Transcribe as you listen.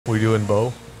We doing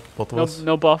bow? Both of us?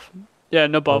 No buff. Yeah,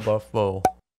 no buff. No buff, bow.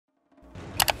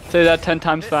 Say that 10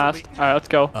 times fast. Alright, let's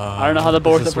go. I don't know how the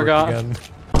boards I forgot.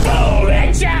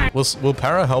 Will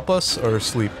para help us or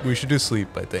sleep? We should do sleep,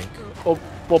 I think. Well,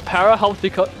 para helps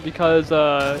because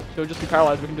he'll just be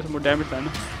paralyzed. We can do some more damage then.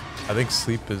 I think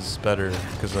sleep is better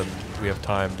because then we have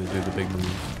time to do the big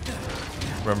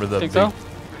move. Remember the think big... so?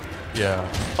 Yeah.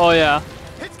 Oh yeah.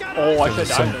 Oh, I should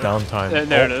There's some die. downtime.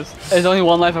 There it is. There's only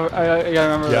one life. I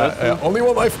gotta remember this. Yeah, only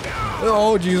one life.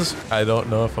 Oh, jeez. I don't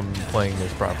know if I'm playing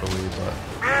this properly, but...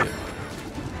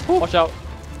 Watch out.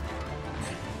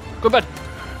 Go to bed.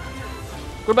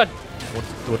 Go to bed.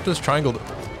 What does triangle do?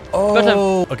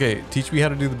 Oh, okay. Teach me how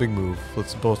to do the big move.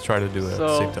 Let's both try to do it at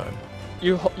the same time.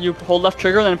 You hold left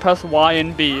trigger, then press Y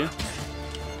and B, and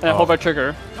then hold right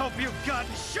trigger. Hope you got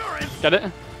insurance. Get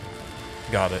it?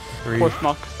 Got it. 3. Poor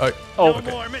schmuck. Oh,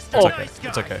 okay. It's okay.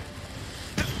 It's okay.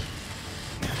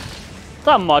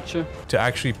 Not much. To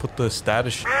actually put the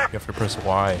status, you have to press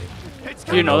Y.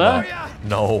 Do you know that?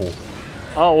 No.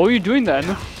 Oh, what were you doing then?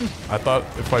 I thought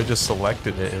if I just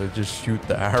selected it, it would just shoot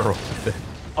the arrow with it.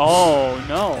 Oh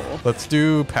no. Let's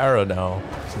do para now,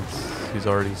 since he's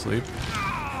already asleep.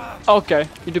 Okay,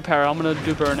 you do para. I'm gonna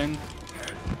do burning.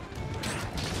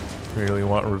 Really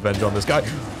want revenge on this guy.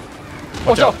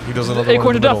 Watch out! He does another Acorn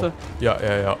one in to the middle. death.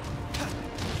 Yeah.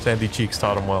 Sandy Cheeks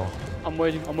taught him well. I'm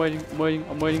waiting.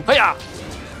 Hiya!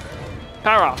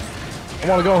 Para! I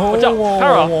want to go home. Watch out!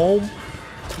 Para!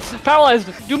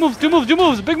 Paralyzed! Do moves! Big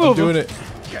move! I'm doing it.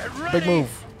 Big move.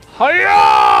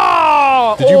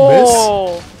 Hiya! Did you miss?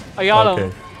 I got him.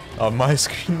 Okay. On my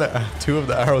screen, 2 of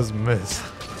the arrows missed.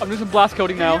 I'm doing some blast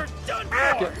coding now.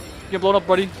 Get blown up,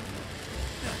 buddy.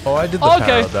 Oh, I did the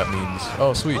para, that means.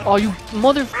 Oh, sweet. Oh, you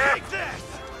mother...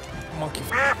 Monkey.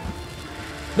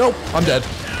 Nope, I'm dead.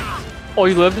 Oh,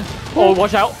 you lived? Oh,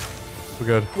 watch out. We're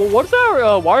good. Well, what's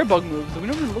our wirebug moves? We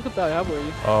never even look at that, have we?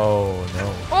 Oh,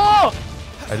 no. Oh!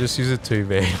 I just use it to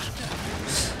evade.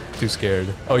 Too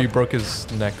scared. Oh, you broke his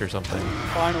neck or something.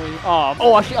 Finally.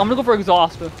 Oh, actually, I'm gonna go for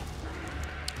exhaust.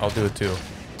 I'll do it too.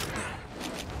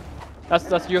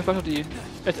 That's your specialty.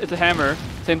 It's a hammer.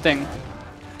 Same thing.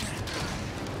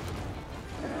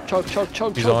 Chug.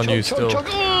 He's on you still.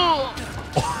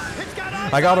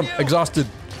 I got him. Exhausted.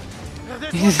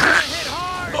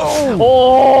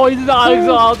 Oh, he's not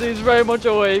exhausted. He's very much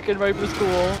awake and ready for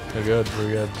school. We're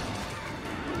good.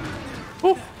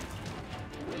 Ooh.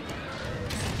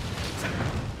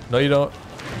 No, you don't.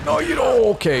 No, you don't.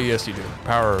 Okay, yes, you do.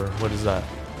 Power. What is that?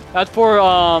 That's for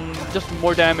just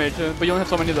more damage, but you only have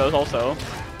so many of those also.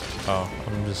 Oh,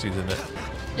 I'm just using it.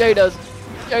 Yeah, he does.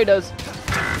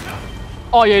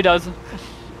 Oh, yeah, he does.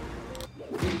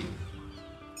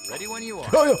 Ready when you are.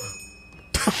 Oh,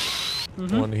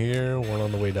 yeah. One here, one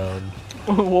on the way down.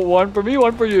 One for me,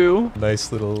 one for you.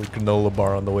 Nice little granola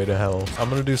bar on the way to hell. I'm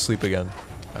gonna do sleep again.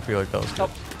 I feel like that was good.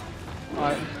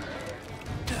 Alright.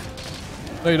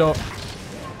 No, you don't.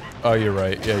 Oh, you're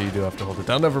right. Yeah, you do have to hold it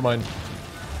down. Never mind.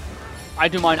 I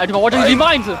do mine. What do you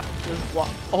mine?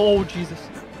 Oh, Jesus.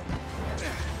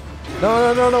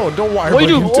 No. Don't wire what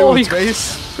do you do? into its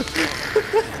face.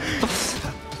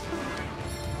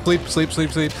 Sleep.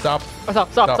 Stop.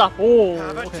 Stop. Oh,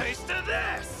 Have a okay. taste of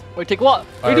this. Wait, take what?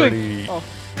 What are you doing? Oh.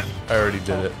 I already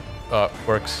did it. It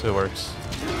works. It's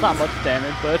not much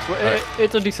damage, but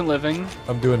it's a decent living.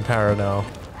 I'm doing para now.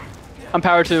 I'm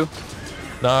power 2.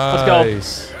 Nice.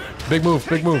 Let's go. Big move.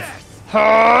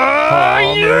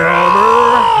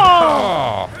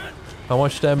 How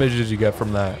much damage did you get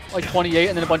from that? Like 28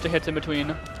 and then a bunch of hits in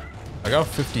between. I got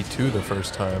 52 the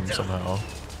first time somehow.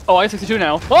 Oh, I have 62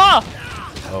 now. Ah!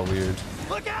 Oh, weird.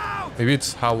 Look out! Maybe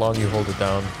it's how long you hold it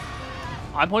down.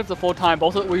 I'm holding it the full time, but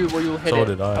also where you hit it. So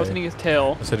did I. I was hitting his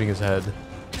tail. I was hitting his head.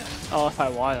 Oh, that's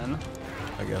probably why then.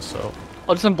 I guess so.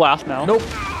 I'll just blast now. Nope.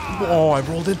 Oh, I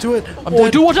rolled into it. I'm Oh,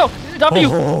 dead. dude, watch out! It's after you!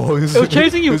 It was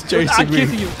chasing you! It was chasing me.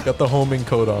 Chasing you! Got the homing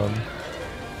coat on.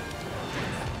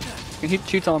 And he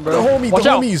cheats on him, bro. The homies. Watch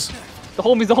out! The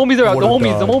homies are out. The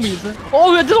homies.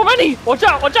 Oh, there's so many! Watch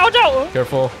out!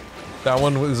 Careful. That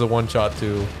one is a one-shot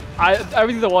too.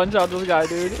 Everything's a one-shot this guy,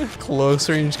 dude. Close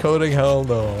range coding? Hell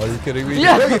no. Are you kidding me?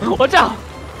 Yeah! Watch out!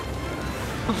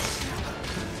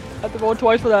 I have to roll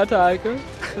twice for that attack.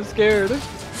 I'm scared.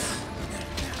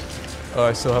 Oh,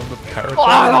 I still have the parrot.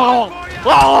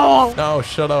 No,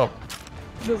 shut up.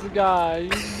 This guy,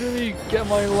 he's really get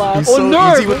my laugh. He's oh, so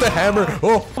nerve! easy with the hammer.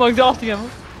 Oh, I'm exhausting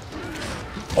him.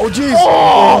 Oh, jeez.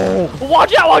 Oh!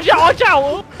 Watch out! I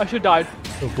should have died.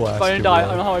 Blast If I didn't die, I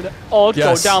don't know how I died. Oh, let's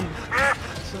go down.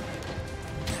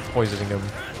 Poisoning him.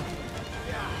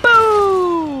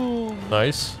 Boom!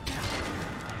 Nice.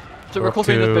 So we're up close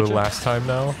to to this bitch. last time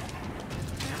now.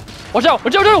 Watch out!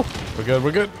 Watch out! No! We're good.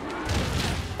 We're good.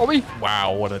 Are we?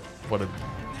 Wow, what a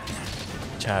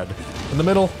Chad in the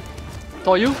middle. It's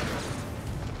all you.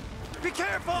 Be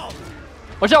careful!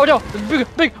 Watch out! Watch out! Big,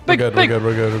 big, We're big, good. big. We're good.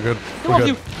 We're good. We're good. He We're loves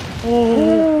good. you.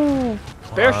 Oh.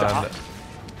 Spare shot.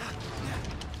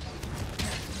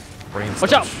 Brain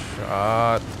Watch out.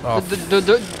 Shot. Oh,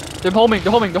 They're homing.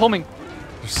 They're homing. They're homing.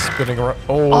 they're spinning around.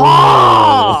 Oh.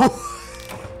 Ah!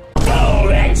 All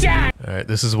right.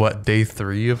 This is what, day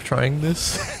 3 of trying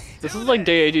this. This is like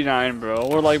day 89, bro.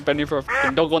 We're like bending for a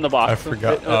f***ing. Don't go in the box. I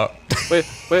forgot. Wait,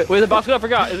 the box I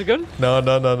forgot. Is it good? No.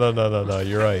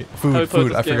 You're right. How do we play Food.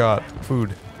 this I game? forgot.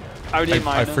 Food. I already need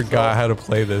mine. I forgot how to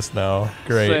play this now.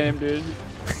 Great. Same, dude.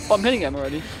 Oh, I'm hitting him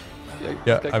already.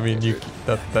 Yeah, I mean,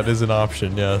 that is an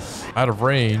option, yes. Out of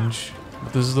range.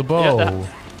 But this is the bow. Yeah,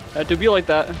 that do be like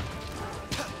that.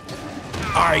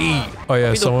 Oh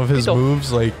yeah, some of his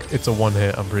moves, like, it's a one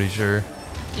hit, I'm pretty sure.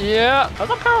 Yeah, I'm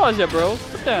not paralyzed yet, bro.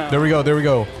 Sit down. There we go, there we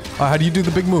go. How do you do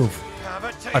the big move?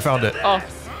 I found it. Oh.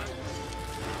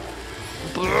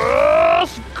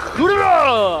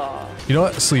 You know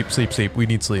what? Sleep. We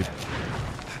need sleep.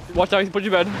 Watch out, he's put you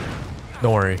to bed.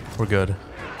 Don't worry, we're good.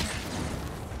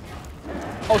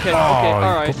 Okay,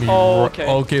 alright. Okay.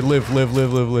 Okay, live,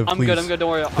 I'm please. good, don't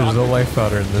worry. There's no life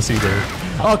powder in this either.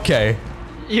 Okay.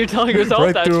 You're telling yourself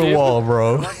Right that through shit. a wall,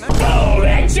 bro.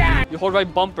 You hold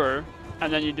right bumper,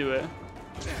 and then you do it.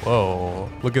 Whoa,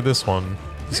 look at this one.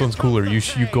 This one's cooler. You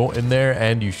go in there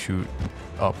and you shoot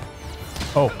up.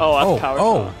 Oh, that's power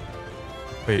shot.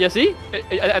 Wait. Yeah, see?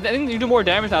 I think you do more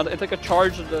damage now. It's like a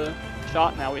charge of the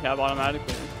shot now we have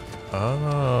automatically.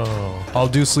 Oh. I'll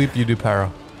do sleep, you do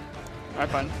para. Alright,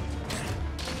 fine.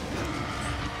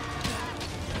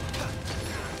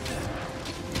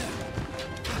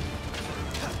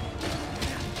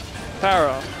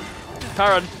 Para.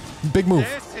 Big move.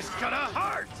 This is gonna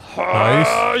hurt! Nice.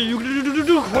 Oh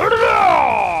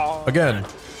Again.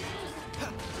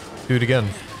 Do it again.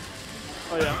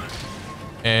 yeah.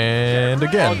 And I'll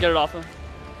again. get it off him.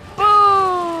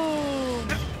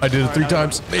 Boom! I did it 3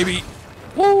 times. Maybe.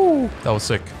 Woo! That was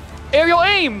sick. Aerial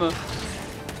aim!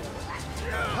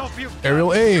 Help you.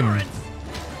 Aerial aim.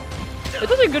 It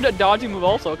does a good dodging move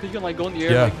also, because you can like go in the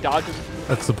air Yeah. and like dodge.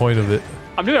 That's the point of it.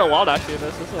 I'm doing a lot actually of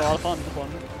this. This is a lot of fun.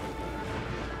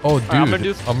 Oh, dude.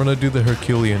 I'm gonna do the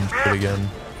Herculean shit again.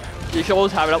 You should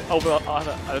always have it up over.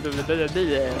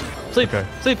 Sleep. Okay.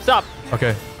 Sleep. Stop.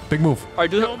 Okay. Big move.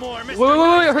 Alright, do No it. more, Mr.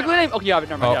 Wait. Herculean aim. Okay, you have it.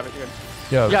 Never mind. Oh. You have it. You're good.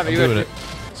 Yeah, Yeah, I'm but you're doing good.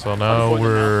 it. So now poison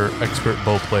we're expert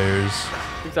bow players.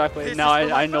 Exactly. Now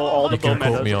I know all the You can bow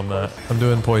quote me metas. on that. I'm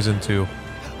doing poison too.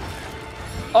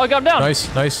 Oh, I got him down. Nice.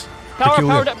 Power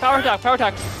Herculean.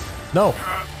 attack. No.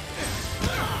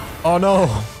 Oh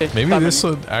no. Maybe stop this it.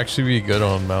 would actually be good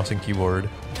on mouse and keyboard.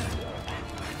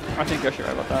 I think you're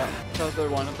right about that. That was the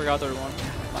third one. I forgot the third one.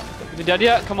 Is he dead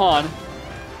yet? Come on.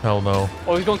 Hell no.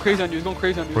 Oh, he's going crazy on you.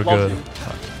 We're good.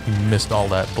 You missed all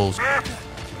that bullshit.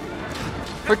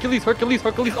 Hercules.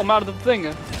 I'm out of the thing.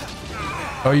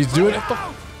 Oh, he's doing it?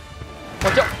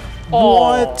 Watch out. Oh.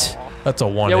 What? That's a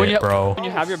one hit, bro. When you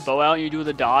have your bow out and you do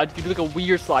the dodge, you do like a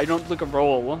weird slide. You don't do like a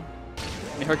roll.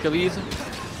 And Hercules.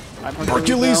 I'm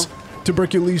Hercules. now.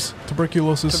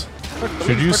 Tuberculosis.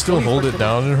 Should you still hold it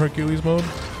down in Hercules mode?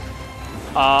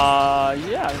 Yeah. I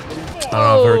don't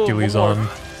have Hercules one more.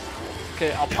 on.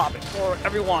 Okay, I'll pop it for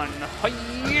everyone.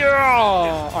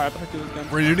 Yeah. Alright, Hercules again.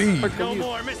 Rated E. No Hercules.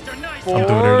 more, Mr. Nice. I'm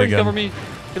doing it He's again. over me.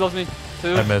 He loves me.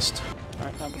 2. I missed.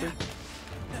 Alright, time for 3.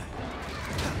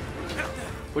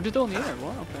 What'd you do in the air?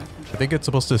 What? Okay. I think it's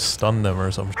supposed to stun them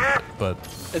or some shit, but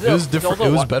Is it was it different. also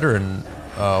It was what? better in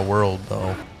World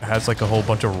though. It has like a whole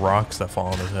bunch of rocks that fall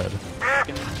on his head.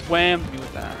 Fucking whammed me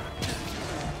with that.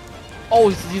 Oh,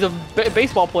 he's a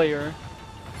baseball player.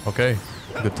 Okay,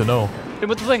 good to know. Hit him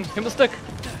with the thing. Hit him with the stick.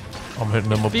 I'm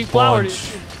hitting him a Being flowered.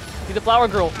 bunch. He's a flower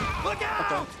girl. Look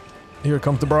out! Okay. Here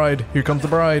comes the bride. Here comes the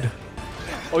bride.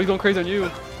 Oh, he's going crazy on you.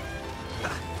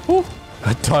 Whew.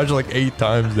 I dodged like 8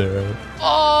 times there.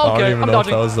 Oh, okay. I don't even I'm know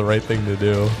dodging. if that was the right thing to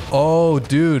do. Oh,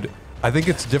 dude. I think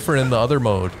it's different in the other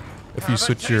mode. If you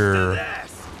switch your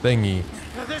thingy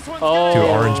This one's Oh. to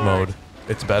orange mode,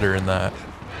 it's better in that.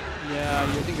 Yeah,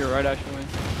 I think you're right, actually.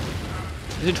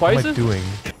 Is it What twice? am I doing?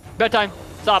 Bedtime.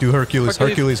 Stop. Do Hercules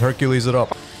it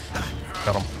up.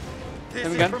 Got him. This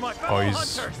Him is again? for my Oh, fellow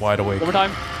he's hunters. wide awake. One more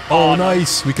time. Oh, no.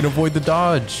 nice. We can avoid the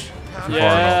dodge. If you're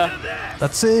far enough. Yeah.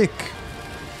 That's sick.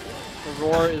 The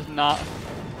roar is not.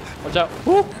 Watch out.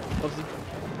 Woo.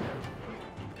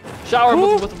 Shower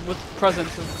with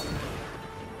presence.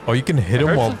 Oh, you can hit him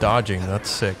hurts while him? dodging. That's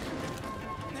sick.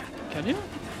 Can you?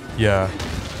 Yeah.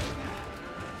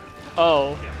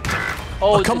 Oh.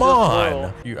 Oh, come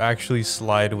on! You actually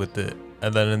slide with it.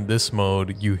 And then in this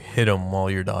mode, you hit him while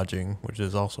you're dodging, which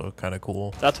is also kind of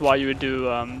cool. That's why you would do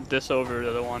this over the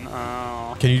other one.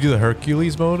 Can you do the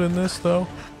Hercules mode in this, though?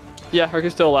 Yeah,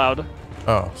 Hercules still allowed.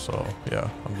 Oh, so yeah,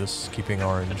 I'm just keeping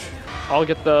orange. I'll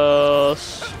get the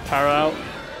power out.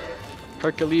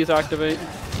 Hercules activate.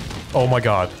 Oh my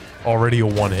god, already a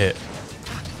one hit.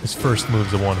 His first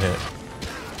move's a one hit.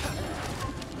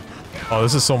 Oh,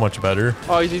 this is so much better.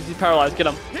 Oh, he's paralyzed. Get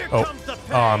him. Oh,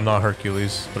 I'm not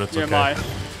Hercules, but it's You're okay. my.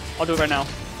 I'll do it right now.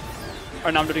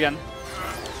 Right now, I'm doing it again.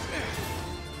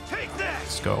 Take that.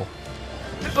 Let's go.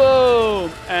 Boom!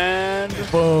 And...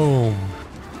 Boom.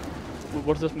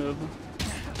 What's this move?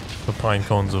 The pine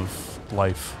cones of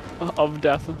life. Of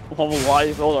death. Of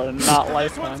life. Those are not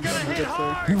lifetime.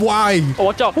 Why? Oh,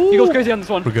 watch out. He goes crazy on this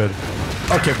one. We're good.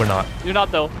 Okay, we're not. You're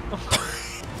not, though.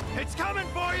 It's coming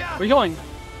for you. Where are you going?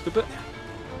 Stupid.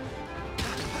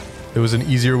 There was an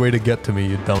easier way to get to me,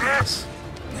 you dumbass.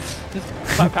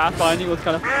 My pathfinding was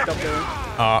kind of fucked up there.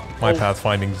 My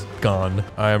pathfinding's gone.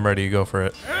 I am ready to go for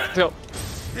it. Let's go.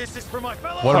 This is for my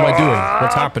fellow. What am I doing?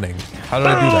 What's happening? How did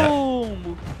I do that?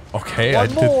 Boom! Okay, One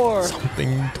I more. did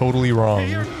something totally wrong.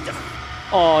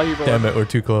 Oh, he rolled. Damn it, we're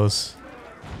too close.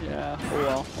 Yeah, oh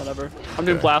well, whatever. I'm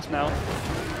doing blast now.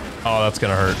 Oh, that's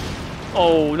gonna hurt.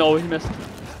 Oh, no, he missed.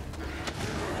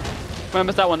 I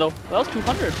missed that one, though. That was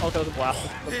 200. Oh, that was a blast.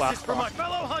 The This blast is for my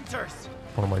fellow hunters.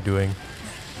 What am I doing?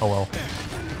 Oh well.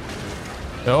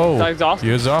 Oh, That exhausted?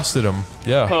 you exhausted him.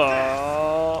 Yeah.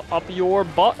 Up your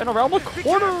butt and around the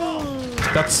corner.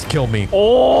 That's kill me.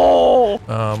 Oh!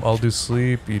 I'll do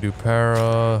sleep. You do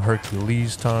para.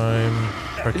 Hercules time.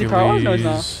 Did he paralyze? No, he's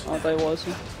Hercules. not. I thought he was.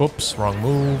 Oops, wrong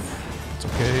move. It's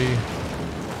okay.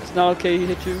 It's not okay, he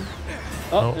hit you.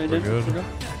 Oh, Nope, he we're did. good. We're good.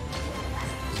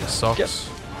 This sucks.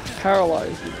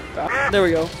 Paralyzed. There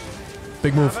we go.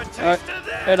 Big move. Have a taste Alright, of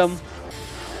this. hit him.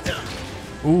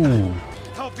 Ooh.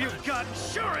 Hope you've got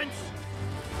insurance.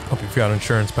 Hope you've got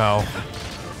insurance, pal.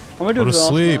 I'm gonna do Go to exhaust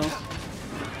sleep. now.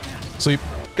 Sleep.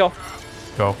 Go.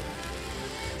 Go.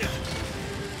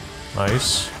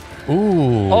 Nice.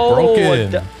 Ooh, Oh,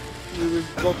 broken. we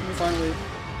broke me finally.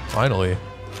 Finally.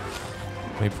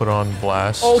 Let me put on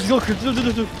blast. Oh, go.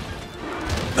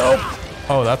 Nope.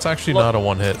 Oh, that's actually not a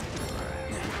one hit.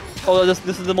 Oh, this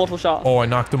is the multiple shot. Oh, I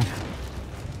knocked him.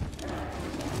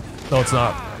 No, it's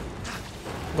not.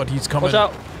 But he's coming. Watch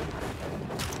out.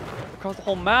 Across the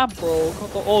whole map, bro.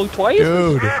 Across the, oh, twice?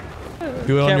 Dude.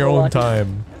 Do it on your own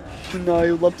time. No,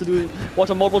 you'd love to do it. Watch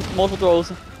out, multiple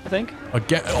throws, I think.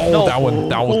 Again. Oh, No. that one.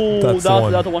 That was. Ooh, That's the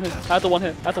one. That's a one hit. That's a one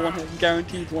hit. That's a one hit.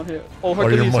 Guaranteed one hit. Oh, Or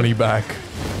Hercules. your money back.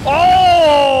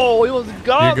 Oh, he was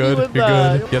got You're me good. with You're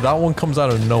that. good. Yeah, that one comes out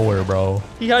of nowhere, bro.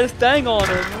 He had his thing on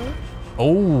him.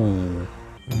 Oh.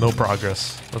 No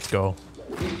progress. Let's go.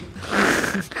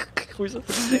 We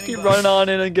just keep running on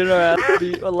in and getting our ass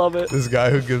beat. I love it. This guy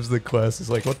who gives the quest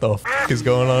is like, what the f is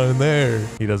going on in there?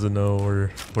 He doesn't know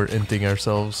we're inting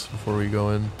ourselves before we go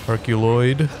in.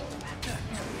 Herculoid.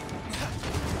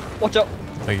 Watch out.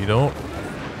 No, you don't.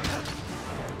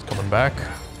 It's coming back.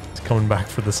 It's coming back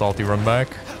for the salty run back.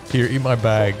 Here, eat my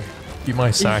bag. Eat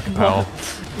my sack, pal.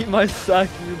 Eat my sack,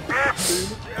 you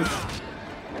dude.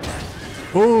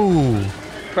 Ooh.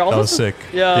 Paralysis? That was sick.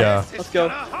 Yeah. Yeah. Let's go.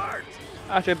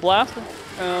 Actually, blast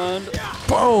and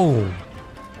Boom.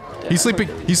 He's sleeping.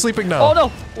 He's sleeping now. oh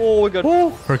no! Oh, we're good.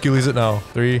 Hercules it now.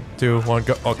 3, 2, 1,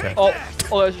 go. Okay. Oh,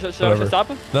 should I stop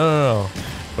him? No.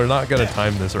 We're not gonna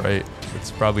time this right.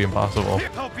 It's probably impossible.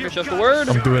 It's just a word.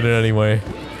 I'm doing it anyway.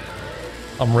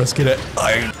 I'm risking it.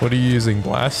 What are you using?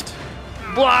 Blast?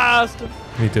 Blast!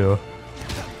 Me too.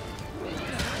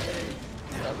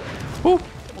 Woo!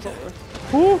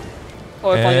 Woo! Oh,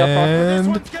 I finally got And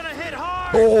One's gonna hit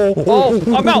hard.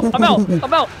 Oh, I'm out!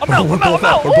 We're both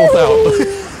out. We're both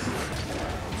out.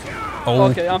 Oh.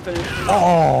 Okay, I'm finished.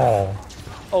 Oh.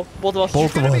 Oh, both of us.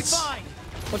 Both of Gonna be us. fine.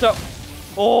 Watch out.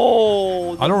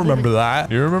 Oh. I don't remember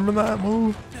that. You remember that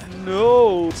move?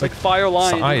 No. It's like fire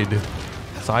line.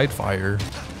 Side fire.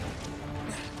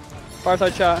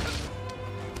 Fireside chat.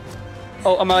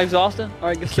 Oh, am I exhausted?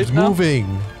 Alright, get sleep Keeps now.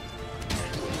 moving.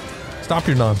 Stop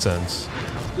your nonsense.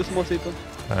 Do some more sleeping.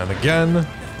 And again.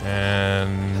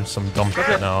 And some dumb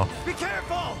shit now. Be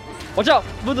careful. Watch out!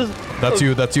 Move this. That's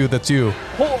you. That's you. That's you.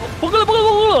 Go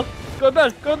to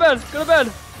bed. Go to bed. Go to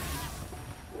bed.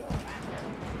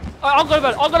 I'll go to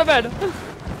bed. I'll go to bed.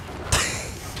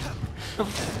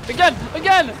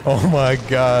 Again. Oh my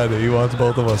god. He wants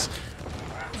both of us.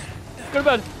 Go to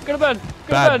bed. Go to bed.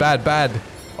 Go to bed. Bad.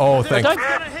 Oh, thanks.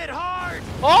 Attack. Gonna hit hard.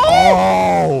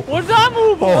 Oh! Oh. What's that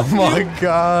move? Oh my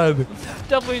god.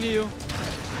 Definitely you.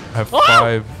 I have Ah!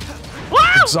 5.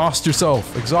 Ah! Exhaust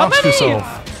yourself. Exhaust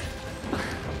yourself.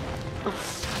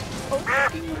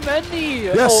 Many.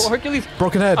 Yes. Oh, Hercules.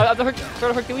 Broken head. I the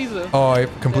start of Hercules. Oh, I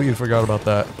completely forgot about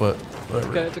that, but whatever.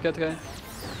 Okay, it's okay, it's okay.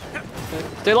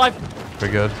 Okay. Stay alive.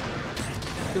 Very good.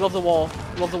 He loves the wall.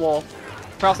 He loves the wall.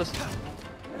 Paralysis.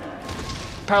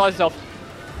 Paralyze yourself.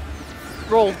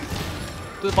 Roll.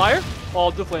 Do the fire? Oh,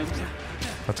 do the flames.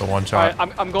 That's a one shot.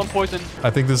 Alright, I'm going poison. I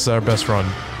think this is our best run.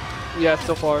 Yeah,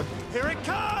 so far. Here it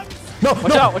comes! No,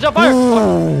 Watch out, fire!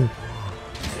 Oh.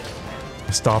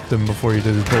 I stopped him before he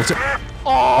did his bullshit. Oh,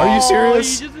 Are you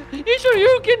serious? You sure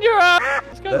you get your ass?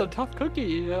 This guy's a tough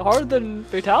cookie. Harder than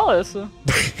Fatalis.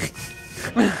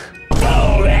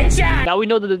 Now we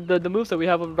know the moves that we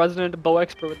have a resident bow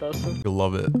expert with us. You'll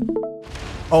love it.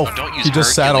 Oh, Don't use he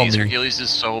just sat on me. Hercules is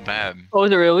so bad. Oh,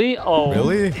 is it really? Oh.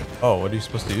 Really? Oh, what are you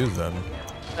supposed to use then?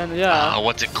 And yeah.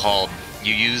 What's it called?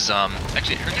 You use,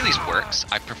 actually, Hercules works.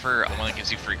 I prefer one that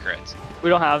gives you free crits. We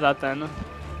don't have that then.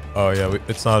 Oh yeah,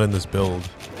 it's not in this build.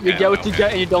 You get what you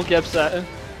get and you don't get upset.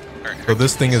 So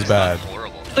this thing is bad.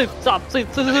 Horrible. Sleep, stop, sleep.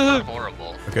 It's not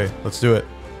horrible. Okay, let's do it.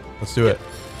 Let's do it.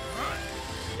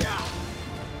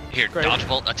 Here, Great. dodge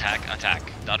bolt, attack,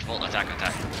 attack. Dodge bolt, attack,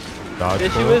 attack. Dodge. The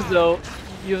issue bolt. is though,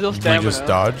 you have no We stamina. just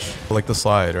dodge like the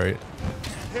slide, right?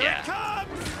 Here Yeah. it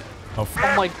comes! Oh,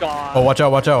 Oh my god. oh, watch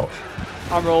out! Watch out!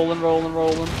 I'm rolling.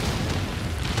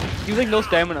 You like no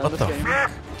stamina in What this the game.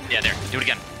 Yeah, there. Do it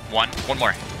again. One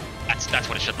more. That's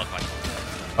what it should look like.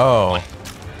 Oh,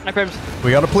 My crims.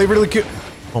 we gotta play really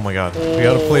Oh my god, we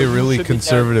gotta Oh, play you really should be dead.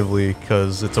 conservatively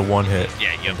because it's a one hit.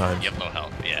 Yeah, you sometimes. have low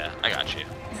health. Yeah, I got you.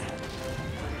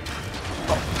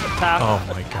 Attack. Oh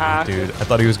my god, attack. dude! I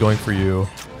thought he was going for you.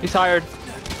 He's tired.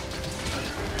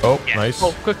 Oh, Yeah. nice.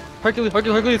 Oh, quick. Hercules.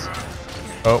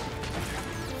 Oh,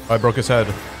 I broke his head.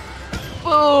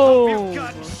 Boom.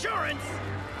 Got insurance!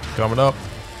 Coming up.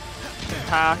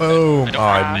 Attack. Boom! I don't Oh,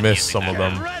 I recommend missed using some of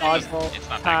that. them. Dodgeball. It's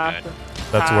not that Attack. good.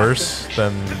 That's Attack. worse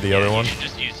than the other one. You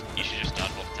should just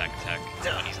dodge bolt, attack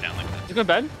when he's down like that. He's going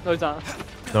to bed? No, he's not.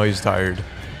 No, he's tired.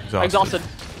 Exhausted.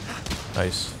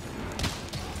 Nice.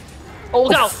 Oh,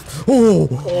 look out. Oh!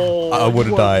 Oh, I would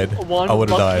have died. one I would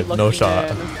have lucky, died. No lucky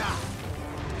shot. man.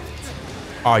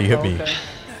 Oh, you hit Oh, me. okay.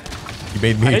 You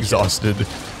made I me hit you. exhausted.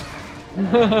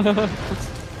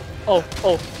 Oh,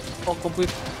 complete.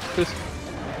 Please.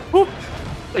 Woo.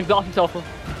 Exhaust himself.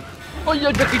 Oh,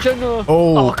 yeah, Jackie Chan.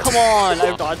 Oh, come on. I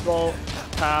have dodgeball.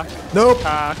 Attack. Nope.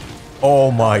 Attack.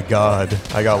 Oh my god.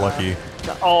 I got lucky.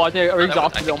 Oh, I think I I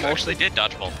exhausted think you almost. actually did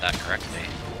dodge bolt that correctly.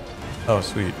 Oh,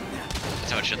 sweet.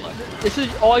 That's how it should look. This is.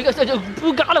 Oh, I guess I just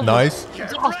got him. Nice.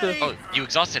 Exhausted. Oh, you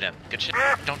exhausted him. Good shit.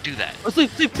 Don't do that. Oh, sleep.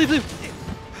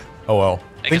 Oh well.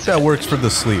 I think guess that I- works for the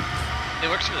sleep. It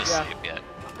works for the Yeah. sleep, yeah.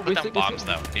 We Put down sleep- bombs,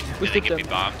 though. Did we they sleep give me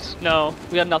them. bombs? No,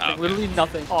 we got nothing. Oh, okay. Literally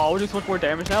nothing. Oh, we're doing so much more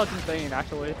damage now. It's insane,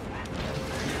 actually.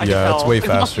 I can Yeah, it's tell. way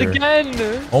Exhaust faster.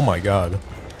 Again. Oh my god.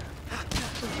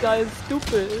 This guy is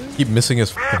stupid. Keep missing his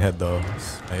fucking head though.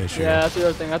 That's my issue. Yeah, that's the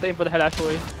other thing. I have to aim for the head,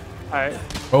 actually. Alright.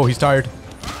 Oh, he's tired.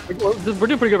 We're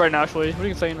doing pretty good right now, actually. We're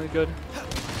doing insanely good.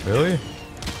 Really?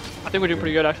 I think we're doing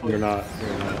pretty good, actually. You're not.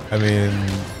 I mean,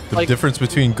 the Like- difference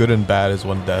between good and bad is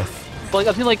one death. But like,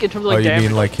 I feel like in terms of Oh, like you damage.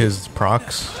 mean like his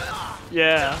procs?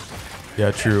 Yeah.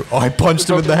 Yeah, true. Oh, I punched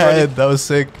him in the Broken body. head. That was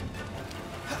sick.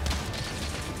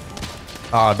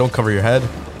 Ah, don't cover your head.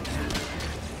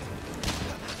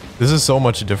 This is so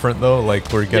much different though.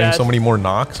 Like we're getting Yeah, so many more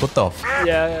knocks. What the f?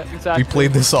 Yeah, exactly. We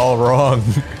played this all wrong.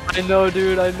 I know,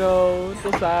 dude. I know.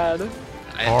 So sad.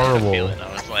 I had Horrible. a feeling.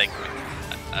 I was like,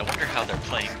 I wonder how they're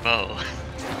playing bow.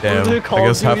 Damn. it I Call of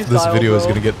guess half Duty this style, video is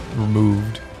bro? gonna get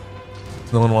removed.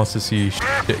 No one wants to see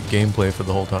shit gameplay for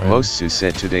the whole time. Mosu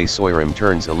said today Soirim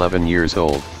turns 11 years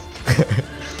old.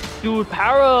 Dude,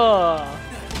 para.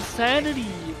 Insanity.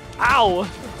 Ow.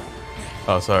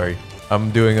 Oh, sorry. I'm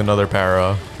doing another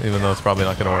para, even though it's probably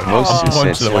not gonna work. Mosu I'm said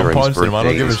punching him. I'm Soirim's punching him. I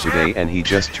don't birthday give a is shit. today and he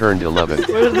just turned 11.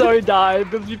 We're sorry,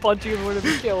 died. Don't be punching him. We're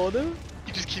gonna be killed. You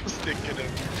just keep sticking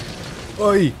him.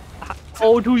 Oi!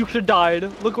 Oh, dude, you could have died.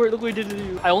 Look what he did to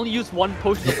you. I only used one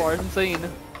potion so far. It's insane.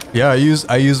 Yeah,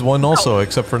 I use one also,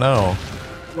 except for now.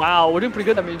 Wow, we're doing pretty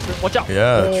good. I mean, watch out.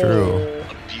 Yeah, true.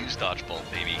 Abuse dodge bolt,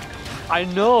 baby. I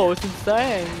know, it's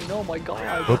insane. Oh my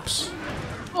god. Oops.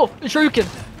 Oh, sure you can.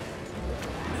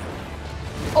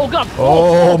 Oh god.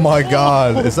 Oh my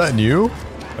god. Is that new?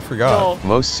 I forgot. No.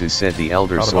 Mosu said the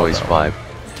elder Forgot about Sois that 5.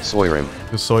 Soirim.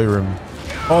 The Soirim.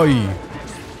 Oi!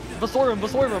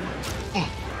 Basorum.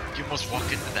 You almost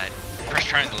walked into that. Press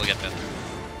triangle to get them.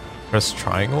 Press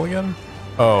triangle again?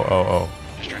 Oh.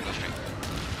 Just triangle straight.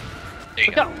 There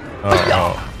you Look go.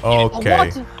 out. Oh. Okay.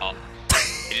 What? Oh,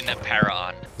 you didn't have para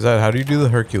on. Is that how do you do the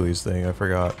Hercules thing? I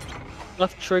forgot.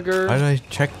 Left trigger. Why did I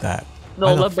check that? No,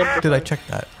 Why the left bumper. fuck did I check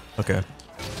that? Okay.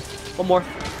 One more.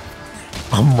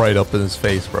 I'm right up in his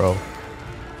face, bro.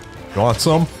 You want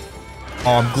some?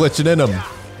 Oh, I'm glitching in him.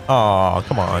 Oh,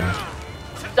 come on.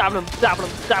 Stabbing him, stabbing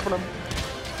him, stabbing him.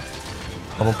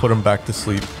 I'm gonna put him back to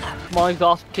sleep. Come on,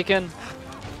 exhaust, kick in.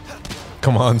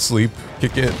 Come on, sleep.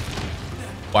 Kick it.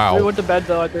 Wow. We went to bed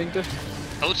though, I think.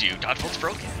 Told you, dodgeball's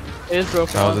broken. It is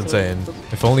broken. That was insane.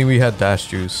 If only we had dash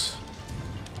juice.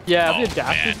 Yeah, Oh, we had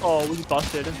dashes. man. Oh, we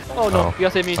busted. Oh no, Oh. you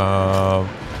gotta save me.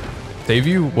 Save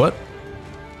you? What?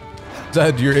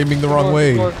 Zed, you're aiming the wrong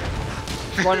way. Ignore.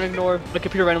 Run and ignore. The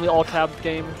computer randomly all tabbed the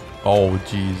game. Oh,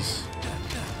 jeez.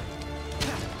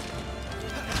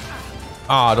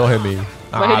 Ah, don't hit me. Am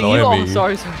I Ah, hitting don't you? hit Oh, me. I'm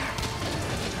sorry, sorry.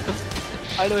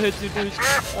 I don't hit you, dude.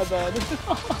 My bad.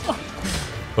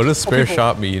 What does spare people-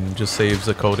 shot mean? Just saves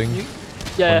a coating?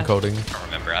 Yeah. One coating? I don't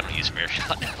remember, I don't use spare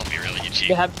shot. That'll be really cheap.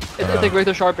 They have, it's like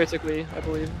razor sharp, basically, I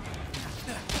believe.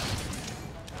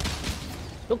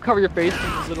 Don't cover your face with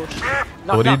this little shit.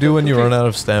 What do you do when you run out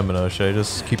of stamina? Should I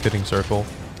just keep hitting circle?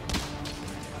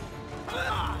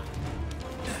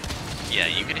 Yeah,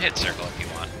 you can hit circle if you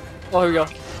want. Oh, here we go.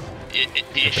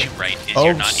 The issue, right, is Oh,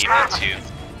 you're not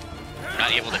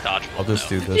able to dodge. I'll just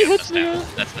do He hits this. me.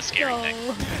 That's the scary thing.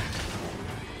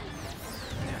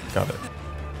 Got it.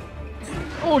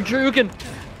 Oh, Juryuken.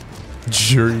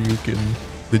 Jury, you can.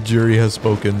 The jury has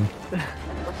spoken.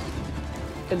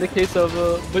 In the case of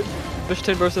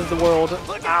Bishaten versus the world.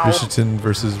 Ow. Bishaten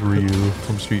versus Ryu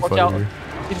from Street Watch out. Fighter.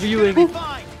 He's viewing.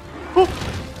 Fine. Oh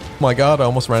my god, I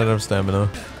almost ran out of stamina.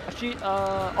 Actually,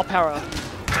 I'll para.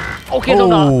 Okay, no,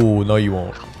 no. Oh, no you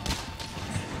won't.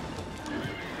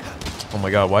 Oh my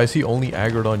god, why is he only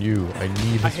aggroed on you? I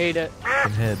need I his hate it.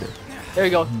 fucking head. There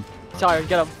you go. Sorry,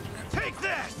 get him. Take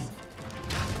this.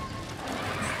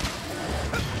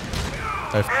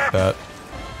 I f that.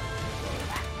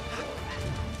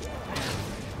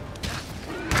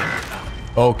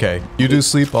 Okay, you do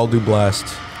sleep, I'll do blast.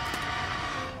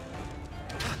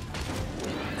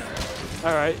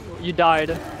 Alright, you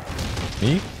died.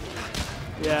 Me?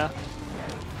 Yeah.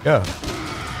 Yeah.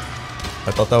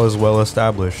 I thought that was well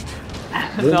established.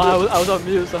 No, I was on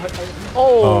mute, so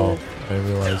oh! Oh, I didn't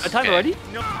realize. A time already?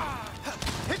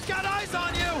 It's got eyes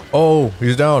on you. Oh,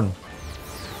 he's down.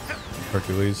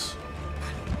 Hercules.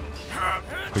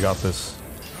 We got this.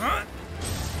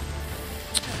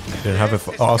 Didn't have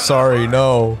it. Oh, sorry,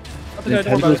 no. I think I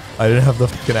know about it. I didn't have the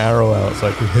fucking arrow out, so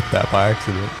I could hit that by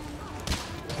accident.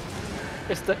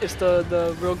 It's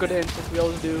the real good int we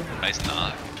always do. Nice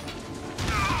knock.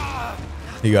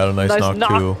 He got a nice knock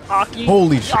too. Aki.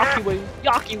 Holy shit. Yaki way.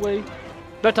 Yaki way.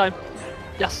 Bedtime.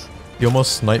 Yes. He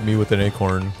almost sniped me with an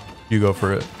acorn. You go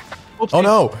for it. Oopsie. Oh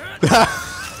no!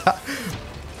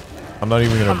 I'm not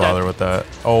even gonna I'm bother dead. with that.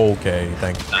 Okay,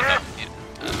 thank you.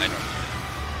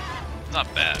 Not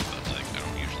bad, but like I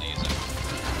don't usually use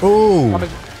it. Ooh! I'm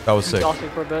That was sick. exhausted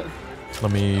for a bit.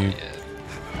 Let me...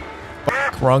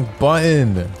 Fuck, wrong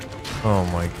button! Oh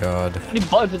my god. How many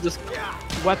buttons is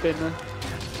this weapon?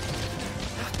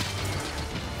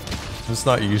 I'm just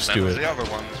not used That to was the it. other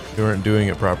ones. You weren't doing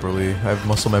it properly. I have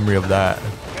muscle memory of that.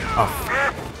 Oh.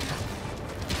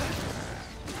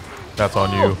 That's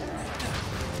on you.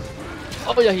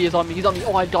 Oh yeah, he is on me. He's on me.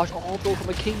 Oh, I dodged all those from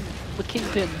the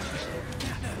kingpin.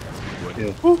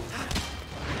 Woo.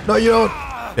 No, you don't!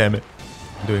 Damn it.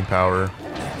 I'm doing power.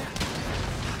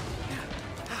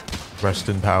 Rest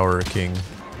in power, king.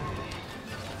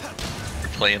 You're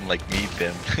playing like me,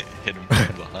 Pim. Hit him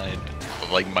from behind.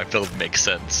 But, like my build makes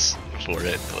sense for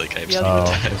it. Like I have Yeah. sneak Oh,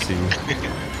 I attack.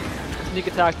 see. Sneak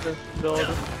attack build.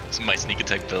 So my sneak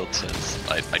attack build says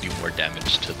I do more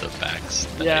damage to the backs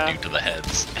than Yeah. I do to the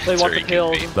heads. They It's want very the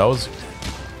kills. goofy. That was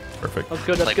perfect. That's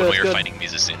good. That's Like good. when we That's were good. fighting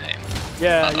Mizusune.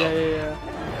 Yeah, Uh-oh. yeah.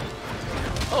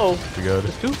 Oh, Pretty good.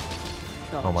 there's two.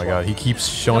 No, Oh my it's god, he keeps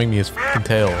showing me his fucking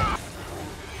tail. one.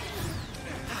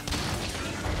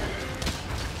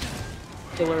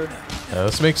 Killer, Yeah,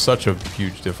 this makes such a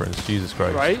huge difference. Jesus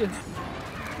Christ. right?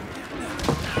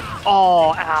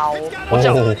 Oh, ow! Watch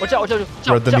Oh. out! Watch out! Watch out!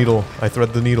 Thread the needle. I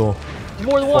thread the needle. There's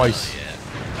more than one. Twice.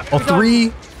 Oh,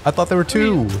 three? I thought there were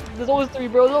two. There's always three,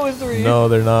 bro. There's always three. No,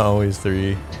 they're not always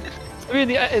three. Three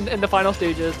in the final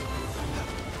stages.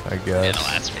 I In the guess.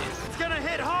 last phase. It's gonna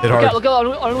hit hard. Hit Look out! hard. Look out! I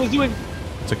don't know what he's doing.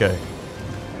 It's okay.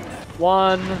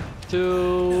 1,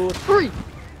 2, 3.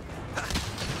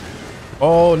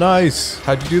 Oh, nice.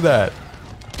 How'd you do that?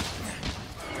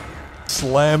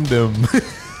 Slammed him.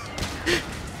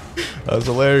 That was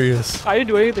hilarious. I didn't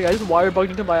do anything. I just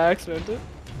wirebugged into by accident.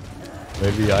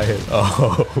 Maybe I hit.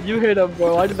 Oh. You hit him,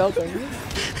 bro. I did nothing.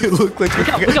 It looked like Look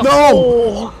out! Look out!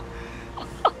 no.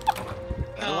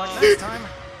 Oh. Next time.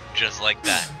 Just like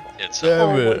that. It's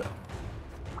Damn it.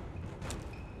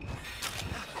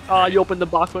 Ah, you opened the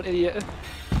box, one idiot.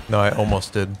 No, I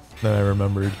almost did. Then I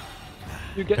remembered.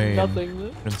 You're getting Pain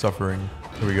nothing. and suffering.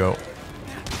 Here we go.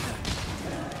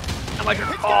 I'm like,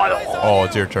 oh, Oh,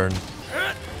 it's your turn.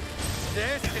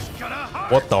 This is gonna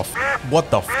hurt. What the f? What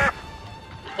the f?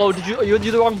 oh, you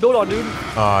did the wrong build on, dude.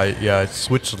 Yeah, it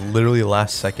switched literally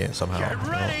last second somehow. I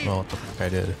don't know what the fuck I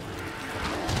did.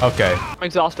 Okay,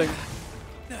 Exhausting.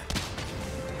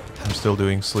 I'm still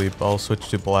doing sleep. I'll switch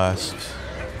to blast.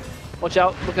 Watch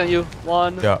out, looking at you.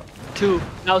 1, Yeah. 2.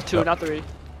 Now it's 2, Yeah. not 3.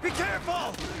 Be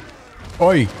careful.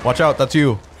 Oi! Watch out, that's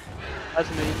you. That's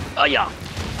me. Oh yeah.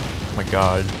 Oh my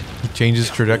god. He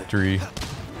changes trajectory.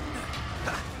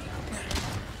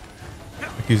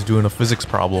 Like he's doing a physics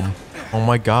problem. Oh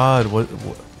my god, what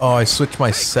oh, I switched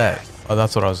my set. Oh,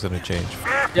 that's what I was gonna change.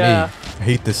 Yeah. Me. I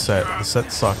hate this set. This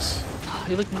set sucks.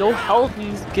 You like no health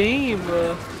in this game.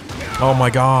 Oh my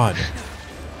god.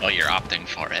 oh, you're opting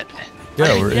for it.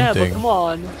 Yeah, we're yeah, inting. but come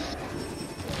on.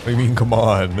 What do you mean, come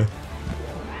on?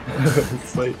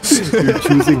 It's like you're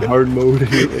choosing hard mode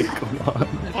and you're like, come on.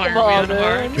 Why Come are we on, on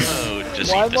man. hard mode?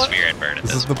 Just Why eat the am I- spirit bird at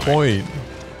This this is the point.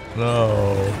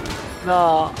 No.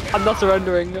 Nah, I'm not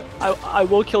surrendering. I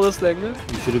will kill this thing. You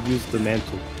should have used the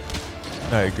mantle.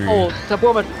 I agree. Oh,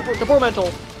 temporal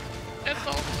mantle.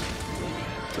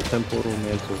 The temporal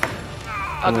mantle.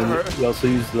 That And could then hurt. you also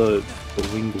use the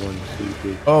winged one so you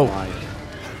could Oh. fly.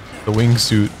 The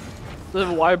wingsuit. The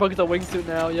wirebug is a wingsuit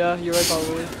now. Yeah, you're right,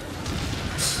 probably.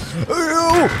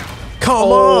 Ew! Come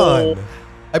Oh. on!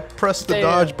 I pressed the Damn.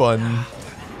 dodge button.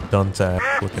 Done tap.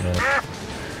 Looking at.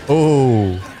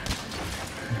 Oh!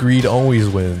 Greed always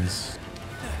wins.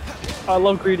 I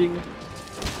love greeting.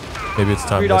 Maybe it's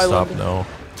time Greed to stop Island. now.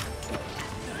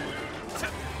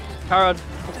 Harrod,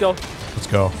 let's go. Let's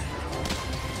go.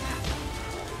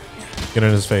 Get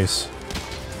in his face.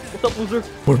 What's up, loser?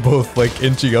 We're both like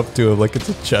inching up to him like it's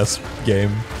a chess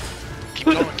game. Keep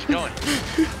going, keep going.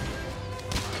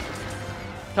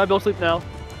 Time to go sleep now.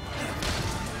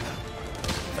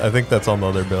 I think that's on the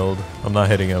other build. I'm not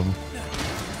hitting him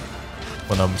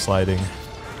when I'm sliding.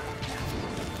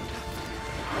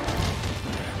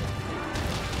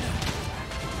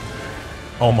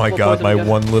 Oh my We'll god, poison my again.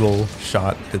 one little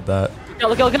shot did that.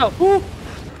 Look out, look out. Woo!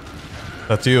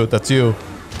 That's you, that's you.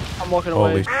 I'm walking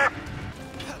Holy away. sh-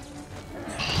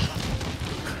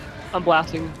 I'm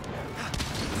blasting.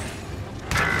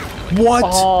 What?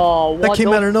 Oh, what? That came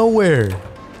Don't- out of nowhere.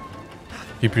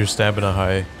 Keep your stamina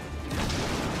high.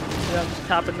 Yeah, I'm just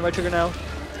tapping the right trigger now.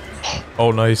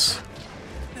 Oh, nice.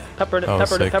 Peppered it, Oh,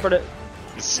 peppered it, sick. peppered it.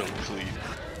 It's so clean.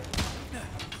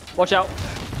 Watch out.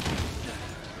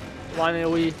 Line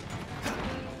AoE.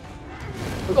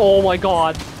 Oh my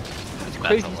god. It's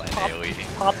crazy. That's a line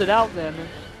AoE. Popped it out then.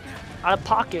 Out of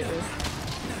pocket.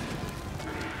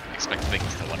 Expect things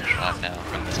to one shot now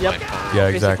from this Yep. point forward.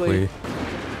 Yeah, Basically. exactly.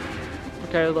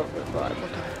 Okay, look.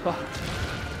 Okay.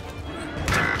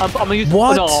 I'm gonna use.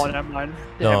 What? No, never mind.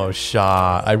 No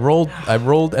shot. I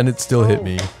rolled and it still hit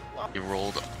me. You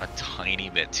rolled a tiny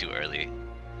bit too early.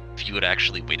 If you had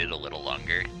actually waited a little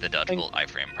longer, the dodgeable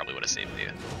iframe probably would have saved you.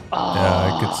 Oh.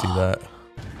 Yeah, I could see that.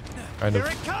 Kind Here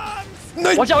of. it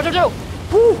comes. Watch out, watch out!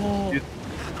 Woo!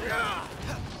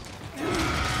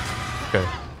 Okay.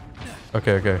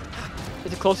 Okay, okay.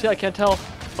 Is it close yet? I can't tell.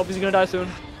 Hope he's gonna die soon.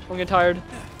 I'm getting tired.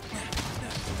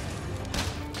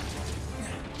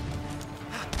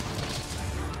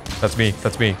 That's me.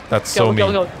 That's me. That's Go, so me.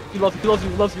 go, go. He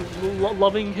loves you.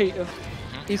 Loving hate.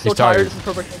 He's so He's tired. tired. This is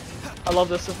perfect. I love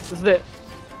this. This is it.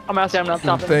 I'm out. I'm not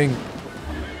stopping. Thing.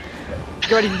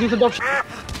 Get ready. Do some dumb shit.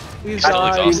 Please Still die.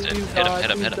 exhausted. Please Hit him, die.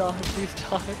 hit him, Please hit him. die.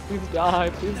 Please die.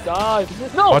 Please die. Please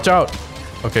die. No! Watch out.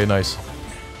 Okay, nice.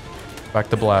 Back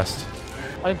to blast.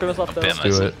 I didn't put myself though. Bam.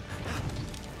 Let's do it.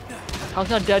 How's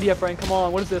he not dead yet, Frank? Come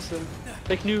on. What is this?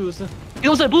 Fake news. He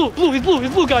almost said blue. Blue. He's blue.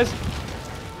 He's blue, guys.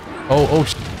 Oh,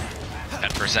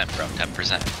 10%, bro.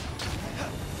 10%.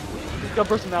 He's got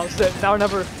person now. This is it. Now or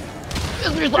never.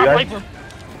 This is last life.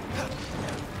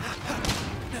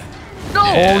 No!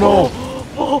 Yeah.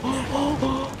 Oh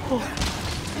no!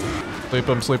 Sleep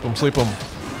him, sleep him, sleep him.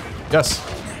 Yes.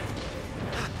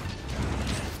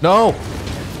 No!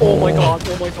 Oh my god.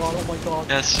 Oh my god. Oh my god.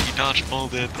 Yes, you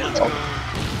dodgeballed it. Let's go.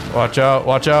 Watch out,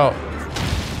 watch out.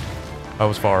 I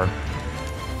was far. Oh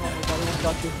my god. I almost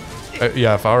got you.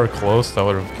 Yeah, if I were close, that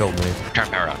would have killed me. Turn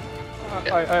power up.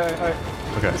 Alright.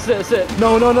 Okay. That's it. That's it.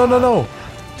 No, no, no, no, no.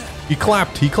 He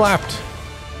clapped, he clapped.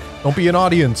 Don't be an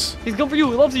audience. He's going for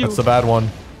you. He loves you. That's the bad one.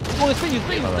 Oh, it's me. It's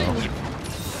me. It's me.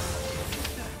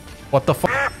 What the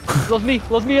fuck? He loves me. He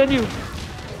loves me and you.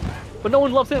 But no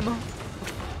one loves him.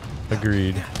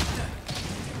 Agreed.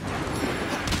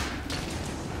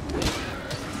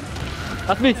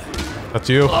 That's me. That's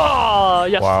you? Oh,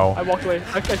 yes. Wow. I walked away.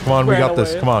 Come on, we got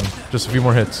this. Come on. Just a few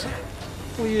more hits.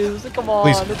 Please, come on.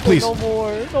 Please, Let's please. No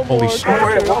more. No Holy more. shit.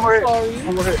 I'm sorry.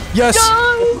 One more hit. Yes!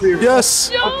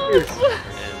 Yes! Yes!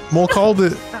 Yes! Mole called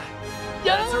it. That's a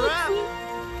Yes!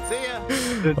 wrap.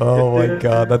 See ya. Oh my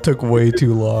god, that took way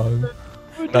too long.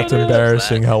 That's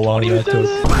embarrassing how long that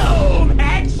took.